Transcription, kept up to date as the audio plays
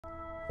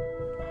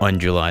On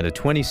July the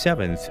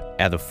 27th,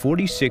 at the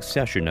 46th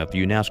session of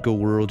the UNESCO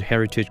World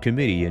Heritage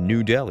Committee in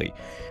New Delhi,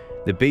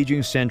 the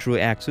Beijing Central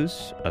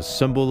Axis, a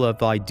symbol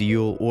of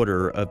ideal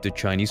order of the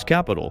Chinese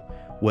capital,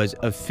 was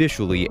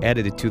officially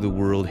added to the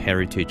World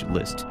Heritage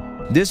List.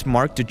 This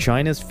marked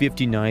China's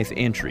 59th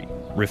entry,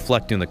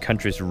 reflecting the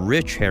country's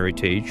rich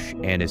heritage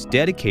and its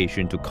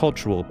dedication to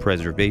cultural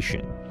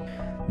preservation.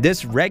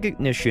 This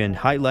recognition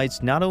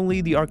highlights not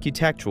only the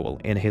architectural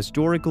and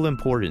historical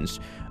importance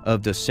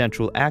of the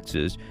Central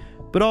Axis,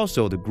 but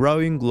also the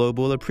growing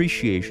global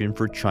appreciation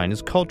for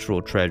China's cultural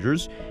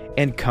treasures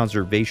and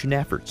conservation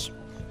efforts.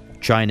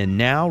 China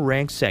now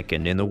ranks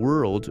second in the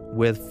world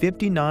with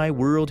 59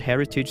 World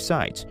Heritage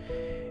Sites,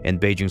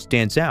 and Beijing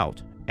stands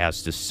out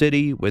as the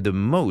city with the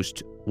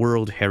most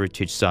World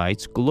Heritage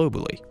Sites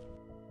globally.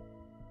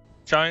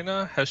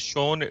 China has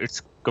shown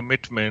its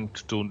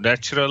commitment to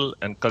natural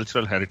and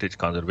cultural heritage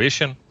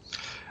conservation,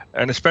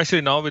 and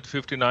especially now with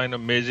 59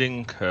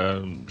 amazing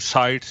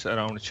sites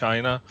around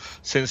China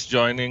since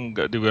joining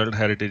the World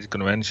Heritage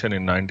Convention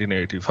in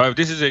 1985.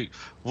 This is a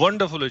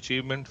wonderful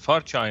achievement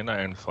for China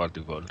and for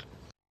the world.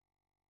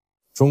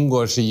 中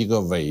国是一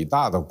个伟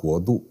大的国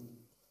度，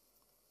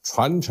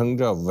传承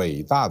着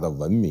伟大的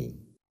文明，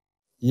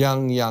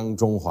泱泱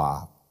中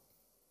华，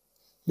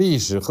历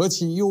史何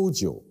其悠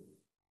久，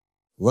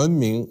文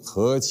明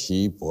何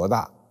其博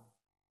大。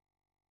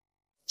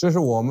这是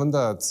我们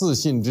的自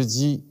信之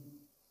基。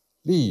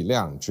 力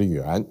量之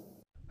源。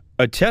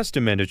 A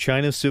testament to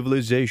China's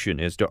civilization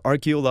is the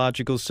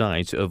archaeological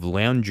sites of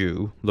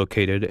Liangzhu,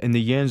 located in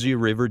the Yangtze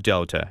River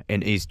Delta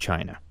in East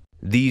China.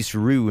 These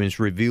ruins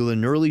reveal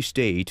an early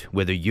state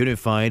with a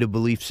unified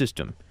belief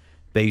system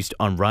based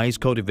on rice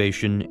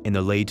cultivation in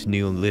the late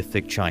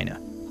Neolithic China.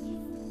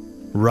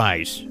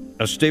 Rice,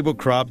 a staple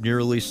crop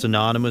nearly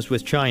synonymous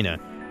with China,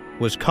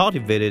 was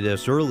cultivated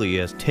as early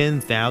as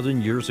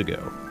 10,000 years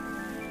ago.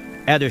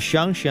 At the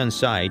Shangshan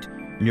site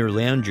near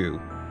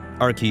Liangzhu,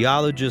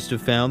 archaeologists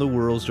have found the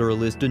world's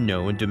earliest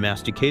known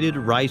domesticated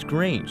rice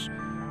grains,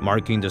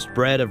 marking the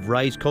spread of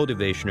rice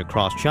cultivation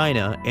across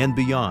China and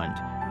beyond.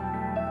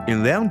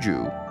 In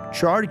Liangzhu,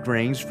 charred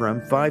grains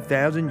from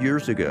 5,000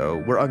 years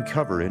ago were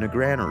uncovered in a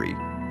granary,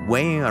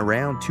 weighing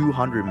around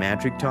 200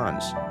 metric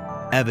tons,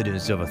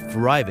 evidence of a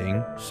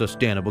thriving,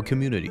 sustainable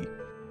community.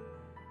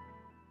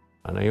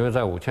 因为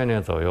在5000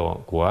年左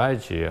右，古埃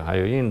及还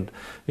有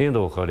印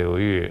度河流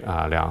域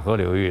两河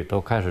流域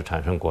都开始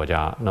产生国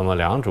家。那么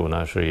良渚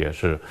呢也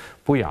是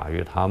不亚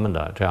于他们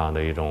的这样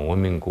的一种文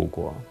明古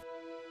国。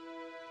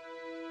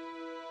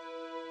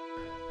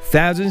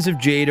Thousands of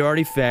jade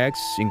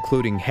artifacts,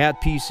 including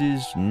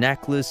headpieces,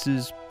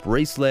 necklaces,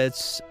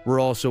 bracelets, were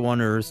also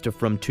unearthed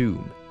from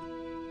tomb.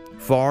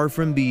 Far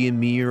from being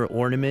mere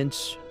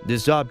ornaments,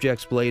 these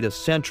objects played a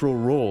central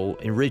role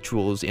in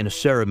rituals and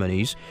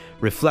ceremonies,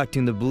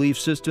 reflecting the belief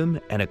system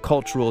and a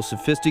cultural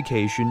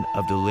sophistication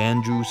of the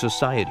Liangzhu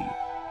society.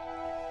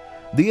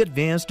 The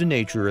advanced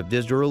nature of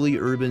this early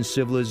urban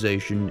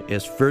civilization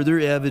is further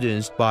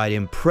evidenced by the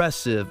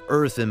impressive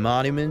earthen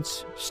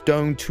monuments,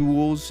 stone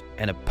tools,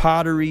 and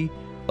pottery,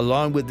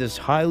 along with this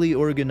highly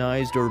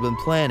organized urban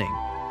planning,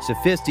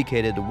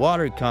 sophisticated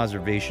water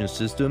conservation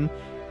system,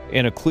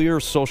 and a clear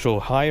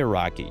social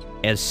hierarchy,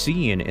 as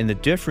seen in the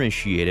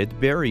differentiated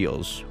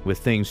burials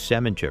within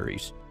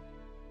cemeteries.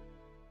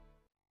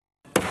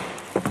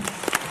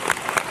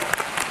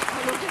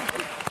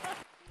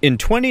 In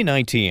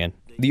 2019,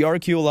 the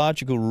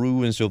archaeological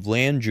ruins of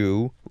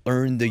Liangzhu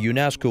earned the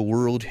UNESCO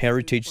World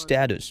Heritage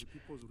status,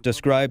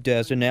 described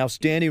as an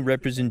outstanding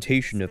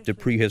representation of the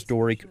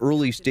prehistoric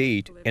early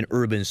state and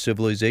urban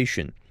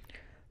civilization.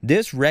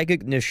 This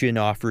recognition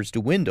offers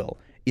the window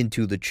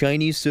into the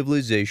Chinese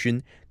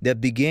civilization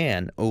that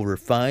began over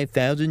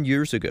 5,000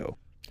 years ago.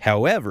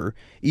 However,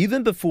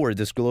 even before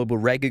this global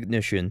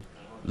recognition,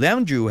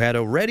 Liangzhu had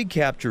already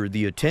captured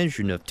the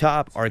attention of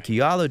top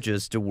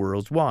archaeologists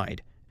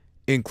worldwide,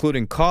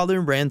 including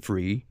Colin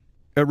Renfree,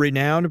 a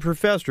renowned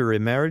professor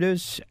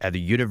emeritus at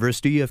the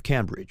University of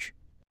Cambridge.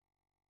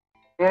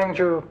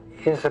 Liangzhu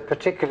is a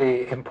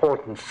particularly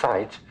important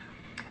site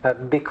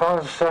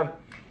because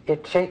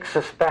it takes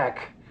us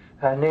back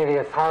nearly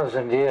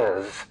 1,000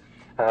 years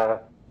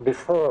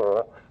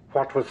before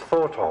what was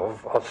thought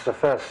of the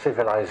first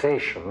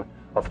civilization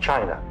of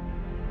China.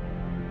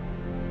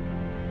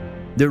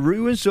 The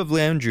ruins of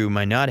Liangzhu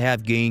might not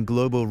have gained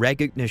global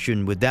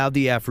recognition without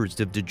the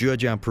efforts of the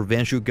Zhejiang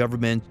provincial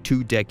government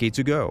 2 decades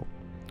ago.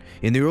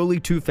 In the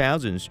early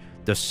 2000s,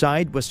 the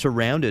site was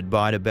surrounded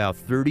by about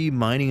 30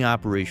 mining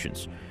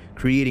operations,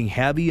 creating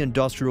heavy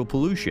industrial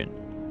pollution.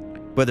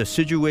 But the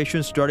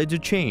situation started to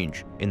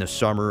change in the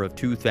summer of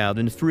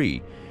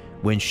 2003,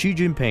 when Xi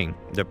Jinping,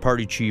 the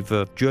party chief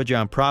of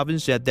Zhejiang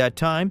province at that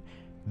time,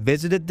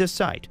 visited the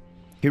site.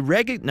 He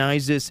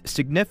recognized its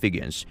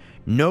significance,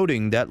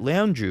 noting that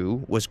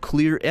Liangzhu was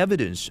clear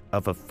evidence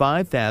of a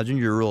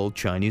 5,000-year-old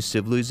Chinese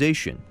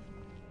civilization.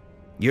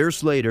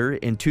 Years later,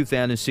 in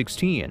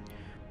 2016,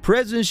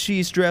 President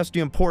Xi stressed the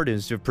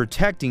importance of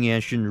protecting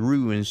ancient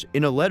ruins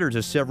in a letter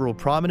to several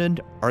prominent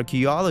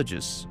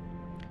archaeologists.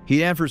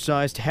 He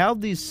emphasized how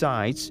these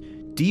sites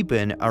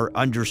deepen our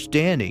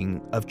understanding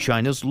of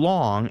China's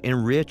long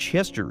and rich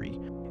history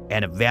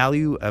and a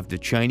value of the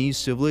Chinese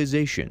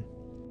civilization.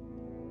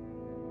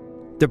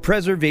 The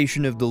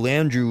preservation of the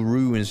Lianzhu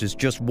ruins is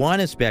just one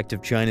aspect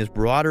of China's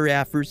broader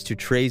efforts to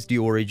trace the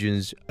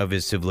origins of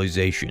its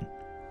civilization.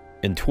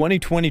 In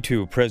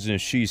 2022,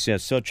 President Xi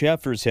said such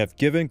efforts have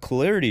given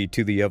clarity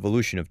to the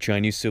evolution of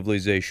Chinese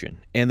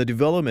civilization and the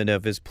development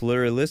of its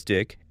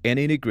pluralistic and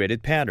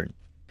integrated pattern.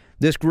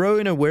 This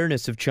growing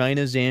awareness of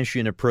China's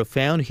ancient and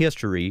profound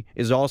history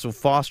is also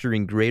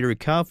fostering greater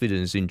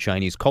confidence in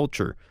Chinese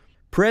culture.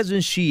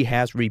 President Xi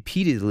has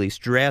repeatedly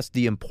stressed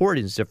the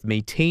importance of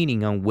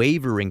maintaining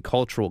unwavering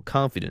cultural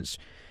confidence,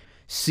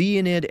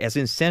 seeing it as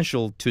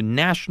essential to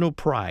national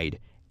pride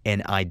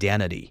and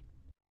identity.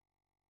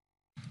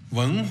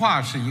 文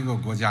化是一个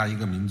国家、一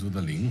个民族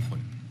的灵魂。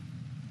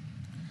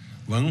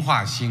文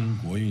化兴，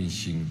国运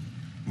兴；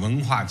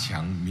文化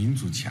强，民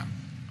族强。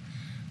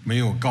没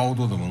有高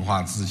度的文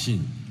化自信，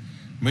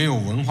没有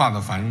文化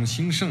的繁荣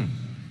兴盛，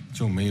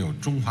就没有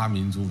中华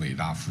民族伟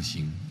大复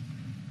兴。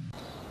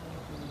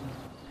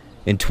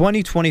 In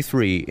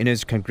 2023, in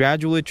his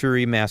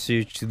congratulatory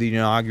message to the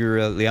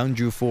inaugural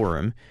Lianzhu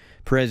Forum,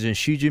 President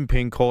Xi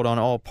Jinping called on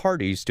all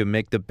parties to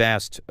make the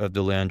best of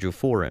the Lianzhu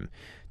Forum,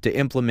 to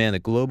implement a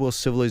global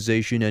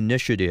civilization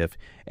initiative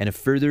and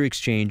further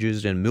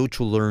exchanges and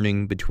mutual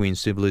learning between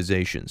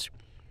civilizations.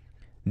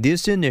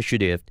 This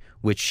initiative,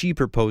 which Xi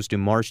proposed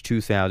in March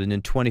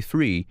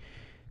 2023,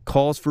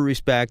 calls for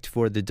respect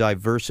for the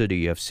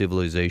diversity of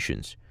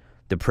civilizations,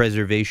 the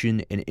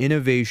preservation and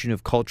innovation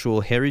of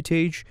cultural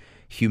heritage,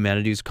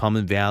 humanity's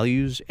common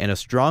values, and a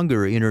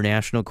stronger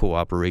international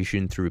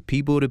cooperation through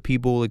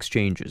people-to-people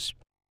exchanges.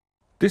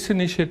 This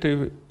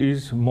initiative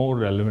is more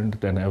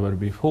relevant than ever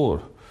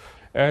before.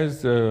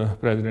 As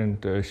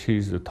President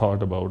Xi's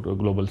thought about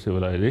global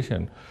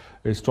civilization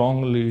is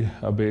strongly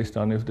based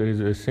on if there is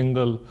a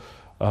single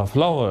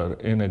flower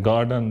in a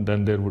garden,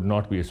 then there would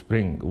not be a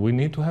spring. We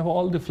need to have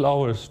all the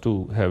flowers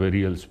to have a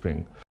real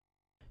spring.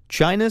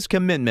 China's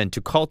commitment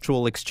to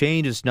cultural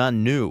exchange is not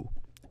new.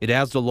 It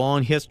has a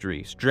long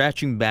history,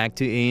 stretching back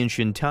to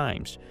ancient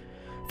times.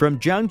 From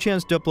Jiang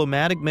Qian's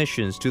diplomatic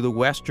missions to the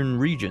Western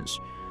regions,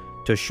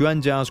 to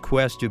Xuanzang's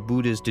quest to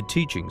Buddhist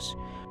teachings,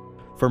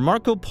 from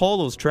Marco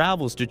Polo's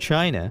travels to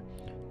China,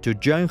 to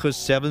Zheng He's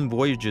 7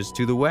 voyages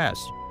to the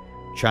West,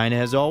 China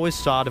has always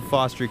sought to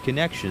foster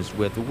connections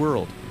with the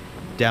world,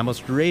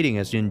 demonstrating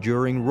its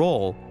enduring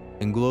role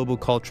in global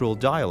cultural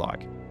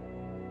dialogue.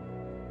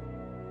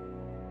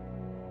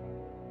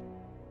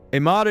 A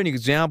modern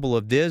example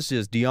of this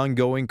is the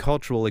ongoing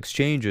cultural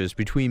exchanges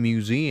between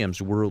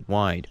museums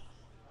worldwide.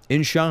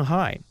 In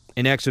Shanghai,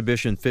 an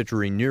exhibition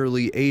featuring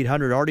nearly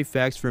 800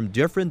 artifacts from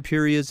different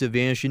periods of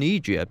ancient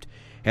Egypt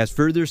has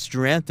further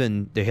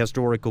strengthened the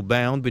historical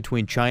bond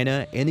between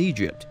China and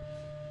Egypt.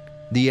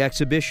 The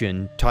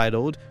exhibition,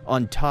 titled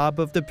On Top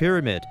of the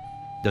Pyramid,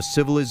 The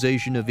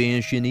Civilization of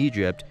Ancient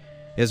Egypt,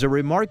 is a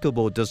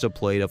remarkable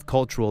display of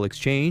cultural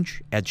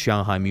exchange at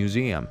Shanghai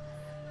Museum.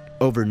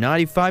 Over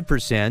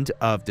 95%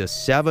 of the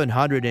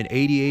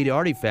 788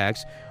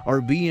 artifacts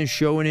are being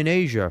shown in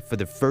Asia for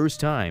the first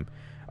time,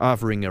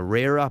 offering a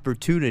rare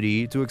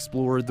opportunity to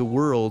explore the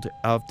world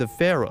of the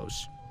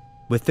pharaohs.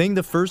 Within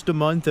the first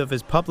month of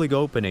its public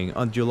opening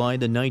on July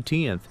the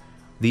 19th,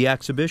 the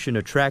exhibition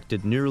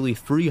attracted nearly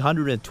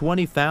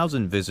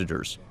 320,000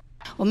 visitors.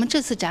 我们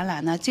这次展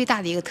览呢，最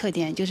大的一个特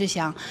点就是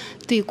想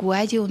对古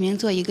埃及文明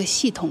做一个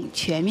系统、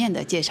全面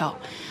的介绍，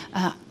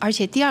而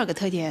且第二个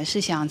特点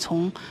是想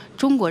从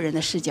中国人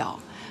的视角，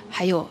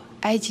还有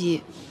埃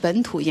及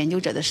本土研究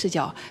者的视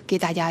角，给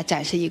大家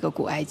展示一个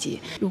古埃及。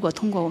如果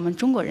通过我们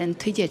中国人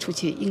推介出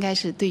去，应该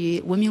是对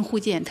于文明互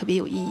鉴特别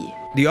有意义。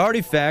The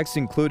artifacts,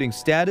 including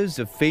statues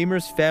of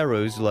famous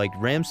pharaohs like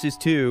Ramses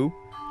II,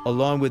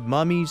 along with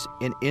mummies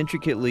and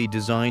intricately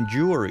designed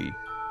jewelry,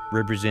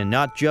 represent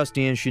not just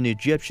ancient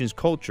Egyptian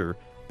culture,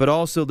 but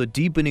also the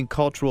deepening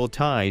cultural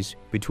ties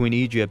between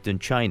Egypt and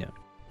China.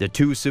 The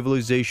two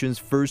civilizations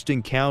first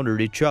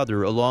encountered each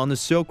other along the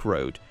Silk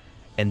Road,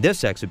 and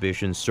this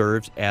exhibition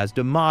serves as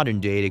the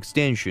modern-day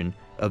extension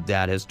of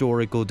that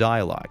historical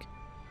dialogue.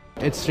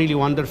 It's really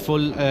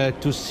wonderful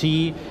to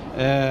see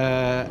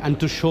and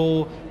to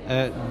show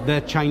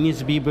the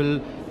Chinese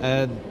people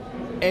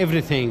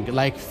everything,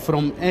 like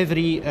from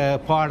every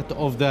part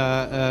of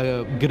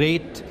the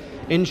great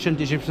ancient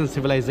Egyptian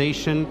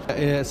civilization.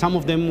 Some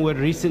of them were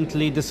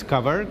recently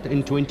discovered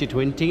in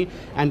 2020,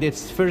 and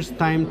it's first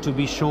time to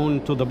be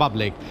shown to the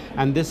public.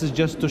 And this is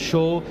just to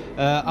show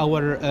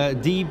our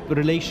deep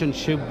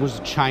relationship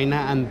with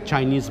China and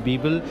Chinese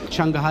people.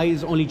 Shanghai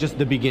is only just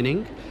the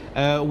beginning.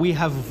 We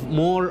have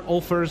more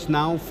offers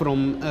now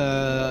from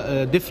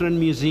different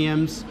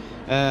museums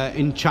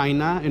in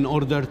China in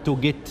order to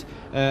get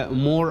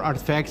more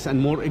artifacts and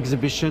more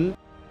exhibition.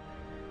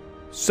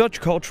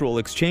 Such cultural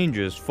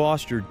exchanges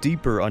foster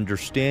deeper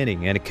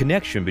understanding and a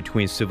connection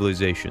between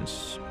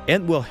civilizations,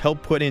 and will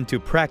help put into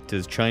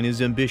practice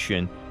China's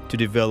ambition to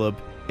develop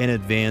an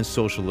advanced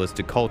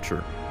socialistic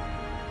culture.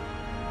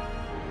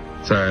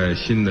 在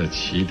新的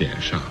起点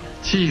上，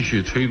继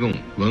续推动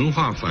文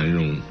化繁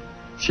荣，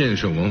建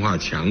设文化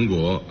强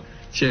国，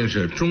建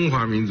设中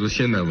华民族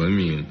现代文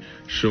明，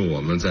是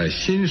我们在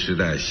新时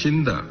代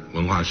新的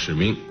文化使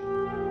命。